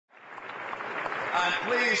I'm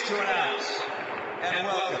pleased to announce and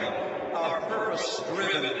welcome our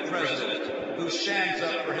purpose-driven president who stands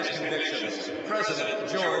up for his convictions, President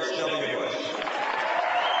George W. Bush.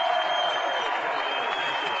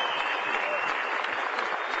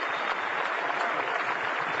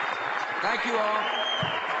 Thank you all.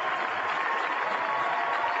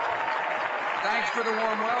 Thanks for the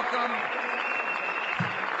warm welcome.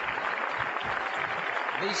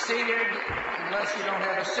 Be seated unless you don't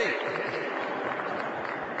have a seat.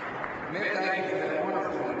 Mitt, thank you for that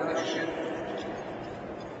wonderful introduction.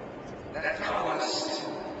 That columnist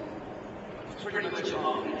was pretty much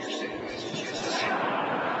wrong in your statement.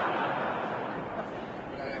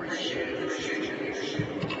 But I appreciate your leadership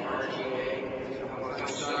of RGA. I'm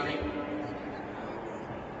Sonny.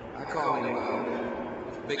 I call him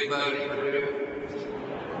Big Buddy Purdue.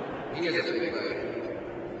 He is a big buddy.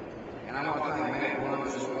 And I want to thank Matt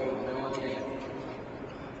Blums as well, Melanie,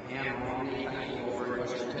 and Ronnie. Thank you all very much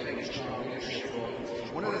for taking a strong leadership role.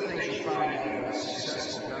 One of the things you find out about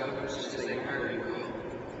successful governors is they marry well.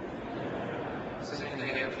 Same thing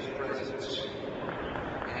happens with presidents.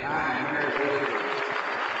 And I am married well.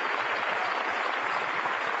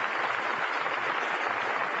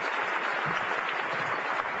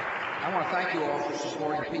 I want to thank you all for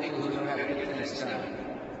supporting people who know how to get things done.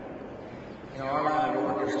 You know, our line of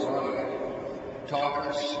work, there's a lot of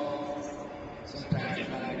talkers, sometimes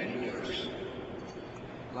not even doers.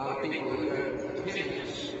 A lot of people who have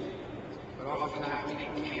opinions, but oftentimes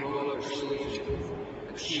people can't roll up their sleeves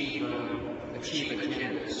and achieve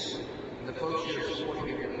agendas. And the folks here supporting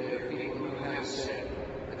me here today are people who know how to set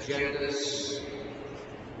agendas,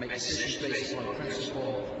 make decisions based on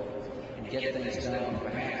principle, and get things done on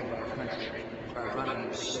behalf of our country by running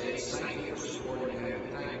the states. Thank you for supporting me.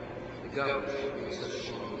 Thank the governor for being such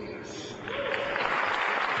strong leaders.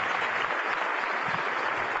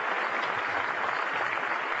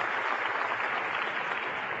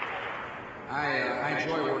 I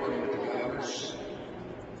enjoy working with the governors.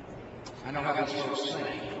 I know how these folks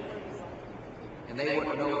think. And they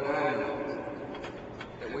wouldn't know what I know,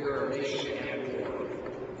 that we are a nation at war.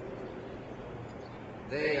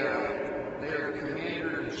 They are the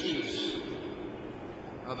commander-in-chiefs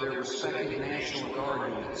of their respective National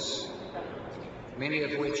Guard units, many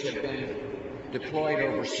of which have been deployed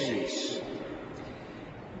overseas.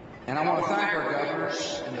 And I want to thank our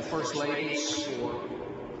governors and the First Ladies for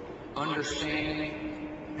understanding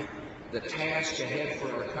the task ahead for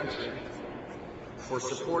our country, for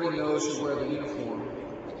supporting those who wear the uniform,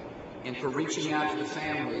 and for reaching out to the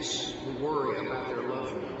families who worry about their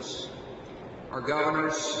loved ones. Our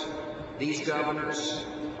governors, these governors,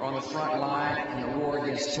 are on the front line in the war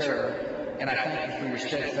against terror, and I thank you for your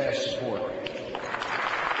steadfast support.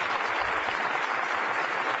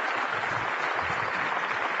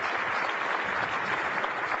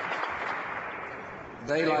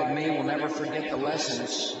 They, like me, will never forget the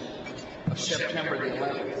lessons of September the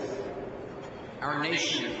 11th. Our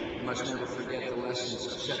nation must never forget the lessons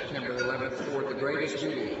of September the 11th, for the greatest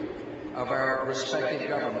duty of our respective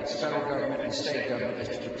governments, federal government and state government, is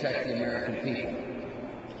to protect the American people.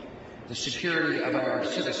 The security of our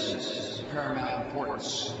citizens is of paramount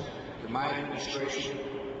importance to my administration,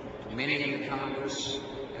 to many in the Congress,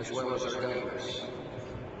 as well as our governors.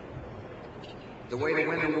 The way to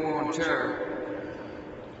win the war on terror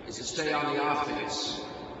is to stay on the offense,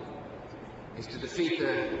 is to defeat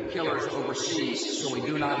the killers overseas so we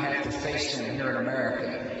do not have to face them here in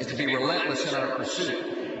America, is to be relentless in our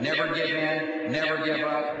pursuit, never give in, never give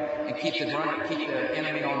up, and keep the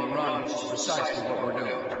enemy on the run, which is precisely what we're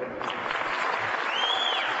doing.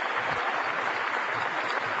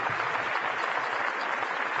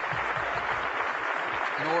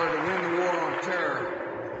 In order to win the war on terror,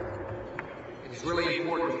 it is really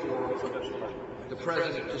important for the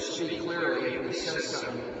President to speak clearly, and when he says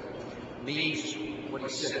something, means what he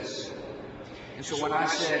says. And so when I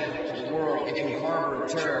said to the world, if you harbor a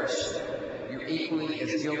terrorist, you're equally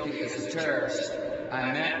as guilty as a terrorist,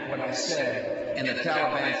 I meant what I said, and the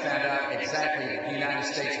Taliban found out exactly that the United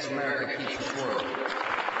States of America keeps its word.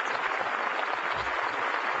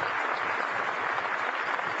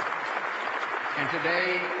 And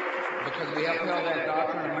today, because we upheld that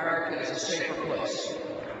doctrine, America is a safer place.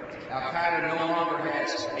 Al-Qaeda no longer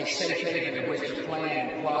has a safe haven in which to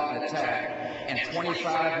plan, plot, and attack, and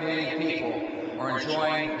 25 million people are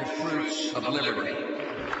enjoying the fruits of liberty.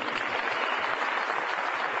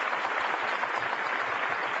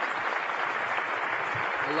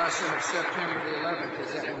 The lesson of September the 11th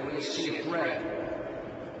is that when we see a threat,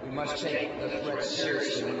 we must take the threat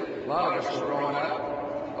seriously. A lot of us were growing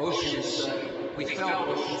up, oceans, we felt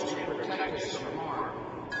oceans to protect us from harm.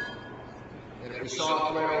 That If we saw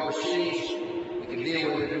a threat overseas, we could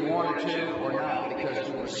deal with it if we wanted to or not because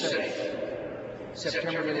we were safe.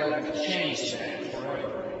 September 11th changed that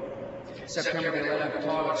forever. September 11th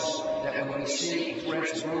taught us that when we see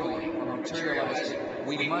threats brewing or materializing,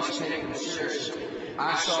 we must take them seriously.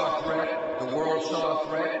 I saw a threat, the world saw a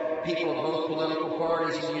threat, people of both political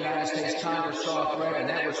parties in the United States Congress saw a threat, and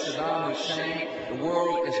that was Saddam Hussein. The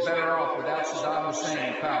world is better off without Saddam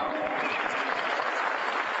Hussein in power.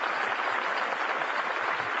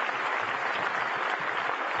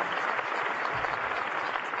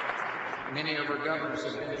 Many of our governors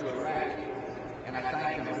have been to Iraq, and I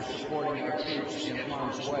thank them for supporting our troops in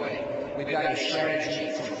harm's way. We've got a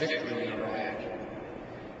strategy for victory in Iraq.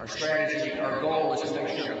 Our strategy, our goal is to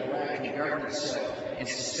make sure that Iraq can govern itself and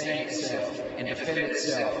sustain itself and defend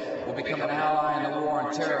itself, will become an ally in the war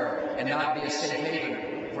on terror and not be a safe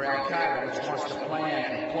haven for Al-Qaeda, which wants to plan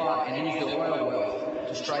and plot and use the oil wealth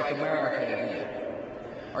to strike America again.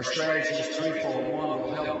 Our strategy is threefold. One,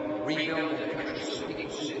 will help rebuild the country so people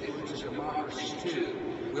see the fruits of democracy.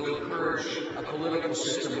 Two, we'll encourage a political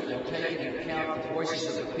system that will take into account the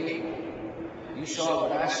voices of the people. You saw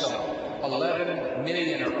what I saw. 11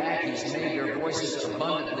 million Iraqis made their voices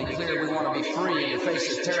abundantly clear. We want to be free in the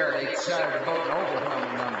face of terror. They decided to vote in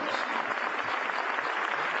overwhelming numbers.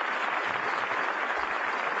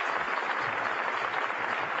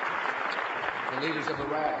 The leaders of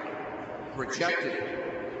Iraq rejected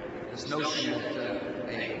this notion that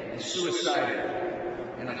a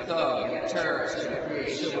suicider and a thug and a terrorist can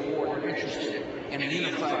create civil war. They're interested in a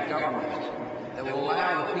unified government that will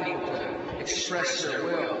allow the people to express their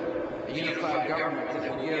will. A unified government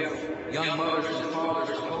that will give young mothers and fathers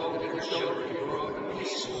the hope that their children can grow up in a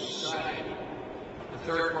peaceful society. The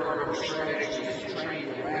third part of our strategy is to train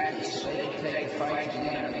the Iraqis so they can take the fight to the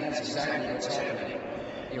end, and that's exactly what's happening.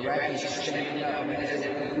 The Iraqis are standing up, and as they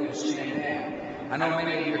do, we will stand down. I know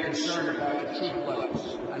many of you are concerned about the troop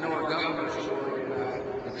levels. I know our governors are worried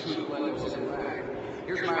about the troop levels in Iraq.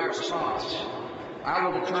 Here's my response. I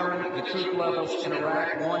will determine the troop levels in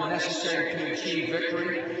Iraq, one, necessary to achieve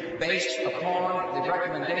victory, based upon the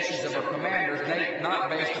recommendations of our commanders, not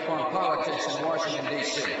based upon politics in Washington,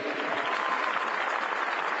 D.C.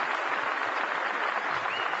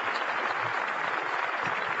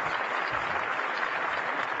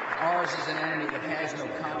 Ours is an enemy that has no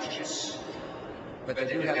conscience, but they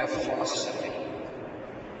do have a philosophy.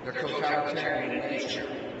 They're totalitarian in nature.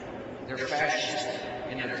 They're fascist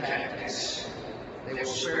in their tactics. They will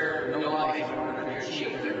spare no life in order to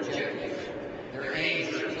achieve their objective. Their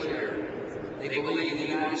aims are clear. They believe the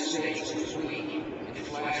United States is weak and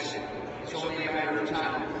flaccid. It's only a matter of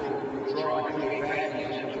time before we withdraw and create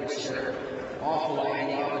vacuums into which their awful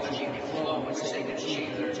ideology can flow once they can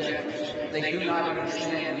achieve their objectives. They do not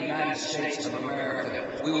understand the United States of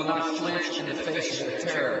America. We will not flinch in the face of their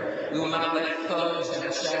terror. We will not let thugs and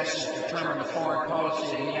assassins determine the foreign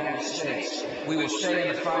policy of the United States. We will stay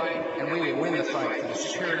in the fight, and we will win the fight for the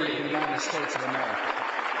security of the United States of America.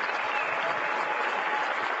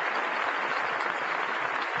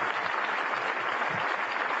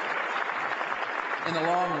 In the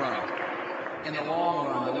long run,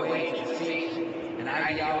 the way to defeat an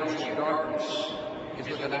ideology of darkness is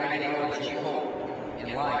with an ideology of hope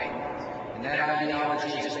and light. And that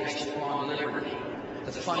ideology is based upon liberty,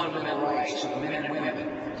 the fundamental rights of men and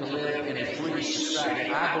women to live in a free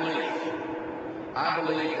society. I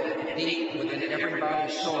believe that deep within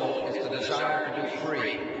everybody's soul is the desire to be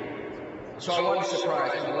free. So I wasn't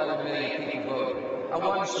surprised when 11 million people voted. I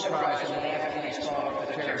wasn't surprised when the Afghans fought off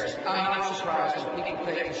the terrorists. I'm not surprised when people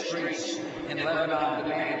take the streets in Lebanon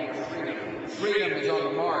demanding freedom. Freedom is on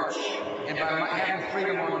the march, and by having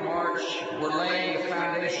freedom on the march, we're laying the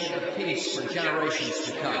foundation of peace for generations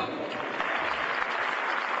to come.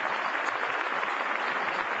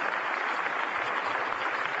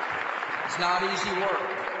 It's not easy work.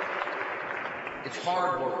 It's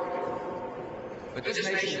hard work. But this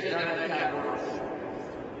nation has done that kind of work.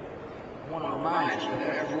 I want to remind you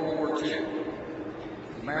that after World War II,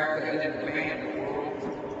 America didn't abandon the world.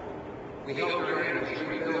 We helped our enemies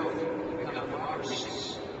rebuild and become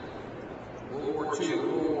democracies. World War II,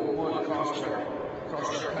 World War I cost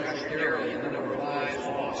our country dearly, and a number of lives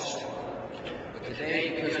lost. But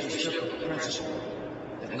today, because we stood with the principle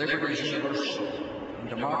that liberty is universal and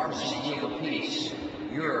democracy yields peace,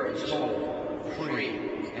 Europe is whole, free,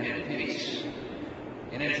 and at peace.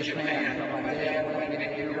 And in Japan, my dad went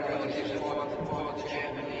many years ago, he fought the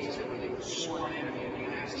Japanese that were the sworn enemy of the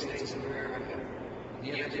United States of America.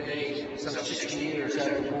 Yet today, some 60 years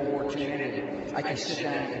after World War II ended, I can sit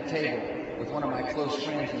down at the table with one of my close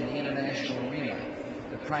friends in the international arena,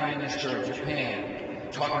 the Prime Minister of Japan,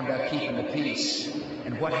 talking about keeping the peace.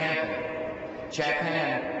 And what happened?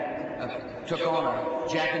 Japan took on a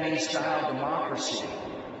Japanese-style democracy.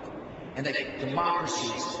 And that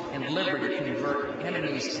democracies and liberty convert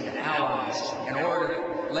enemies into allies in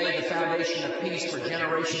order to lay the foundation of peace for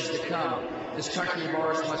generations to come. This country of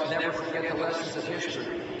ours must never forget the lessons of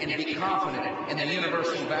history and be confident in the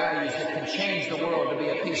universal values that can change the world to be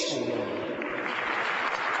a peaceful world.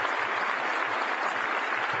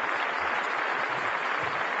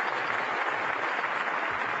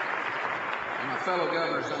 And my fellow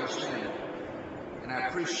governors understand it. And I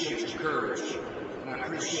appreciate your courage. And I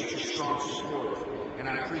appreciate your strong support. And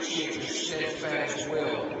I appreciate your steadfast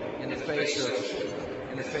will in the face of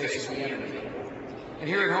the enemy. And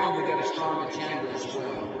here at home, we've got a strong agenda as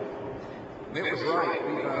well. It was right.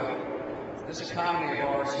 This economy of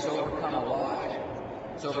ours has overcome a lot.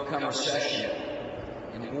 It's overcome recession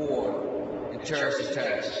and war and terrorist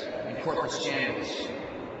attacks and corporate scandals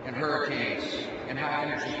and hurricanes and high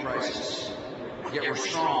energy prices. Yet we're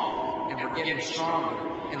strong, and we're getting stronger.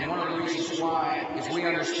 And one of the reasons why is we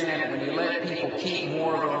understand that when you let people keep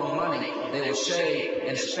more of their own money, they will save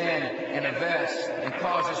and spend and invest and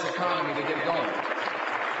cause this economy to get going.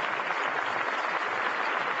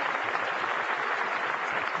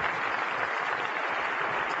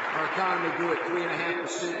 Our economy grew at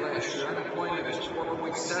 3.5% last year. Unemployment is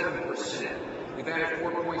 4.7%. We've added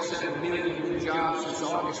 4.7 million new jobs since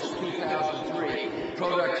August of 2003.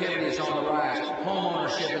 Productivity is on the rise. Home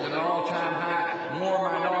ownership is at an all-time high. More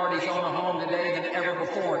minorities own a home today than ever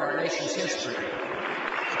before in our nation's history.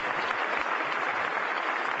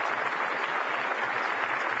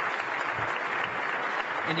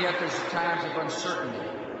 And yet there's times of uncertainty.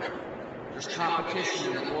 There's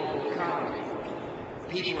competition in the global economy.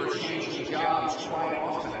 People are changing jobs quite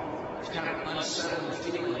often. There's kind of an unsettling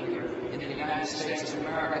feeling here in the United States of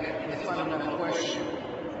America. And the fundamental question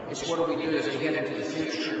is, what do we do as we get into the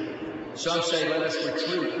future? Some say, let us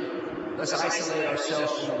retreat. Let's isolate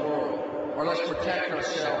ourselves from the world. Or let's protect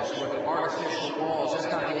ourselves with artificial walls.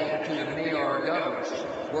 That's not the attitude of me or our governors.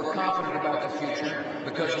 We're confident about the future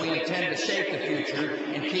because we intend to shape the future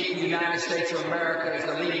and keep the United States of America as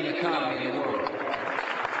the leading economy in the world.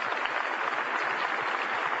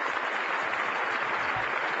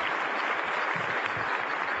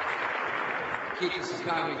 Keep this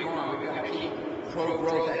economy going, we've got to keep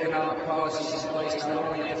pro-growth economic policies in place not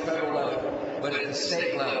only at the federal level, but at the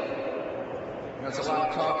state level. There's a lot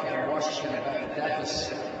of talk here in Washington about the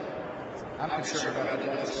deficit. I'm concerned about the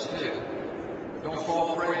deficit too. Don't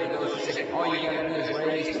fall prey to those who say all you got to do is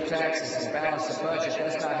raise the taxes and balance the budget.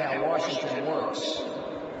 That's not how Washington works.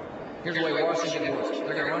 Here's the way Washington works.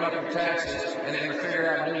 They're going to run up your taxes and they're going to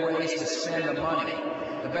figure out new ways to spend the money.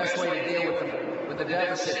 The best way to deal with the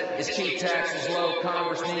deficit is keep taxes low.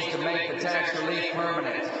 Congress needs to make the tax relief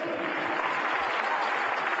permanent.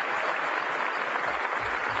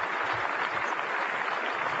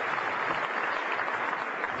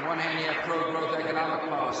 On one hand, you have pro-growth economic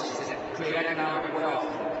policies that create economic wealth,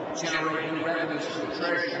 generate new revenues for the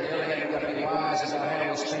Treasury. On the other hand, you've got to be wise about how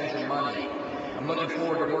you spend your money. I'm looking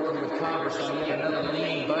forward to working with Congress on yet another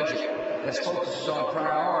lean budget that focuses on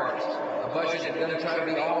priorities. A budget that's going to try to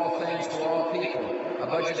be all things to all people. A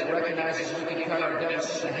budget that recognizes we can cut our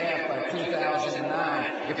deficit in half by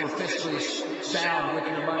 2009 if we're fiscally sound with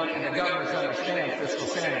your money, and the governors understand fiscal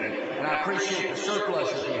sanity. And I appreciate the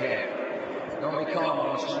surplus that we have. Don't be calling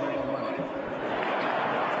on us for more money.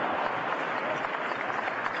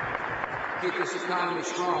 Keep this economy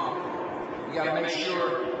strong. We got to make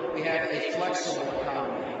sure we have a flexible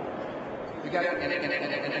economy. We got to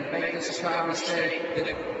and make this economy stay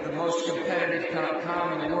the most competitive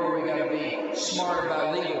economy in the world. We got to be smart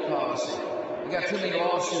about legal policy. We got too many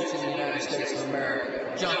lawsuits in the United States of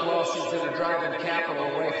America. Junk lawsuits that are driving capital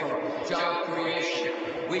away from job creation.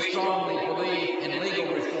 We strongly believe in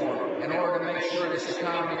legal reform in order to make sure this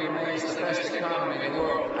economy remains the best economy in the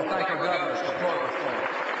world. I thank our governors for tort reform.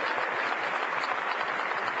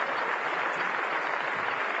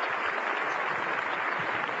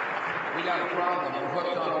 We got a problem. We're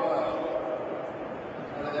hooked on oil.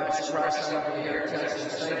 That's the price over here in Texas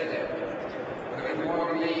and say that. But if we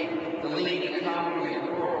want to be the leading economy in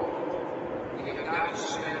the world, we have got to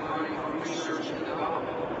spend money on research and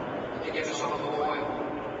development to get us off of oil.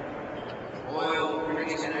 Oil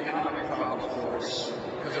brings an economic problem for us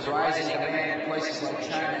because of rising demand in places like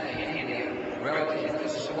China and India relative to the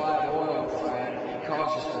supply of oil we find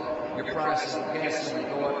causes your prices of gasoline to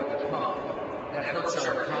go up at the pump. That hurts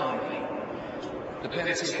our economy.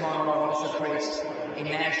 Dependency upon oil also creates a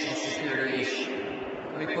national security issue.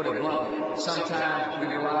 Let me put it bluntly. Sometimes we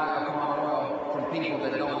rely upon oil from people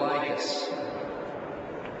that don't like us.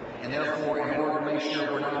 And therefore, in order to make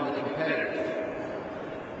sure we're not only competitive,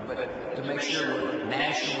 but to make sure we're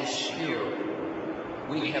nationally secure,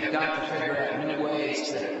 we have got to figure out new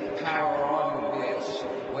ways to power our automobiles,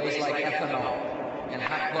 ways like ethanol and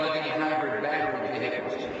plug-in hybrid battery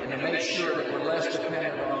vehicles, and to make sure that we're less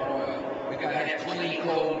dependent on oil. We've got to have clean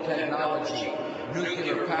coal technology,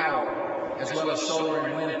 nuclear power, as well as solar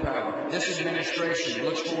and wind power. This administration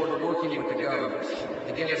looks forward to working with the governments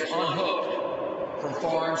to get us unhooked from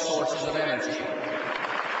foreign sources of energy.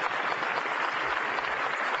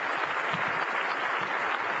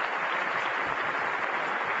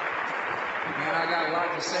 Man, I got a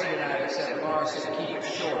lot to say tonight, except Laura said keep it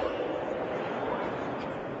short.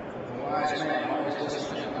 A wise man always listens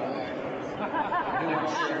to my wife. I do want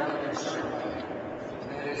to share another concern about it,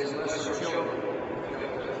 and that is unless our children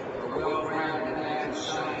are well-grounded in math and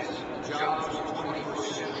science, the jobs of the 21st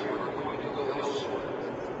century are going to go elsewhere.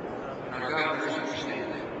 And our governors understand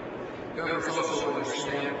that. Governors also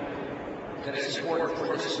understand that it's important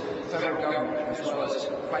for this federal government as well as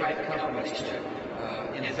private companies to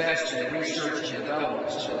invest in research and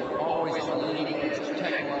development so that we're always on the leading edge of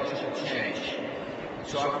technological change.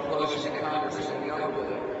 So I propose to Congress that we up with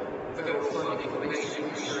federal funding for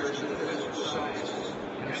basic research in the physical sciences.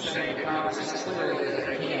 And I'm saying to Congress as clearly as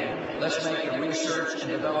I can, let's make the research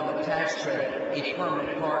and development tax credit a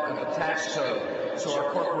permanent part of the tax code so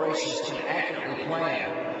our corporations can accurately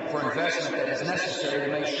plan for investment that is necessary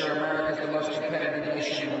to make sure America is the most competitive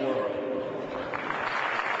nation in the world.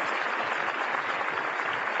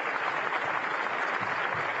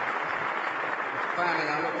 Finally,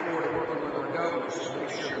 I look forward to working with our governors to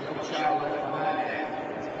make sure the No Child Left Behind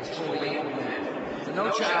Act is fully implemented. The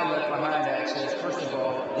No Child Left Behind Act says, first of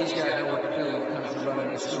all, these guys know what to do when it comes to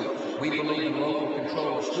running a school. We believe in local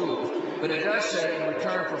control of schools. But it does say in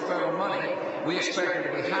return for federal money, we expect there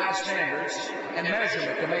to be high standards and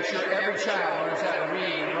measurement to make sure every child learns how to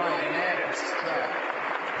read and write and add and subtract.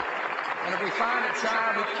 And if we find a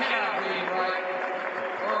child who cannot read and write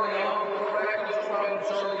early on, we'll correct those problems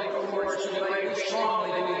early before it's too late. We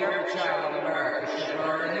strongly believe every child in America should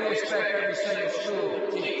learn, and we expect every single school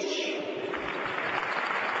to teach.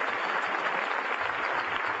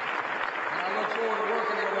 And I look forward to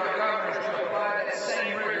working with our governors to apply that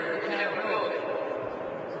same rigor of accountability,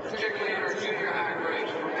 particularly in our junior high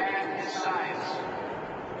grades for math and science.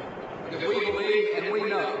 Because we believe and we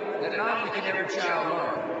know that not only can every child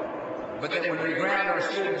learn, but that when we ground our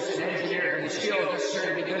students in engineering and the skills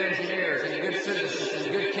necessary to be good engineers and good physicists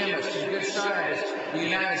and good chemists and good scientists, the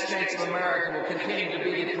United States of America will continue to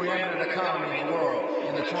be the preeminent economy in the world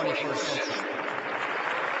in the 21st century.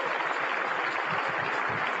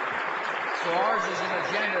 So ours is an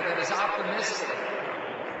agenda that is optimistic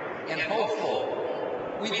and hopeful.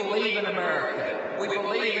 We believe in America. We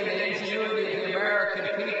believe in the ingenuity of the American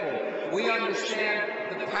people. We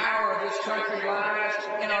understand the power of this country lies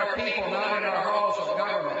in our people, not in our halls of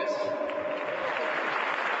government.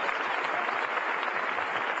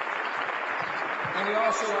 And we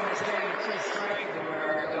also understand the true strength of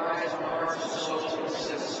America lies in the hearts and souls of its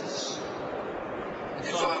citizens. And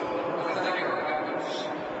so I want to thank our governors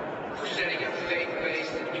for setting up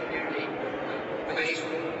faith-based and community-based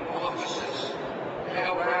offices to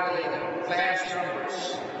help rally the vast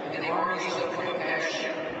numbers and the armies of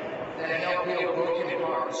compassion that help heal broken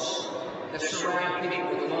hearts, that surround people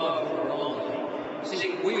with love who are lonely.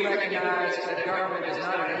 See, we recognize that government is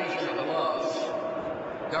not an agent of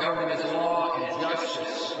love. Government is law and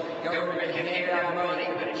justice. Government can hand out money,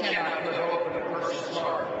 but it cannot put hope in a person's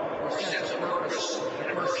heart or sense of purpose in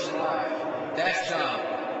a person's life. That's done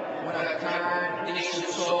when a kind, decent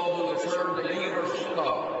soul who has heard the universal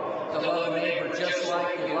call to love a neighbor just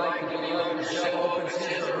like you'd like to be loved yourself opens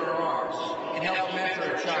his or her arms and helps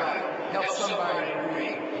mentor a child, helps somebody to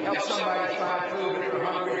read, helps somebody to find food if they're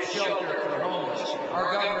hungry, shelter if they're homeless.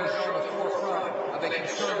 Our governors are on the forefront of a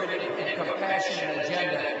conservative and compassionate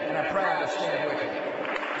agenda, and I'm proud to stand with you.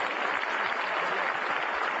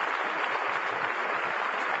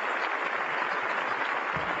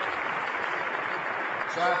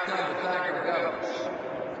 So I've come to thank our governors,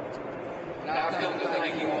 and I've come to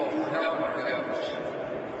thank you all for helping our governors.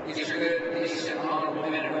 These are good, decent, honorable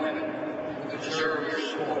men and women who deserve your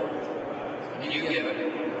support, and you give it.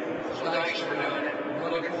 So thanks for doing it.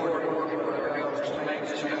 I'm looking forward to working with our governors to make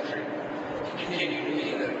this country continue to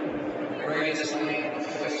be the greatest land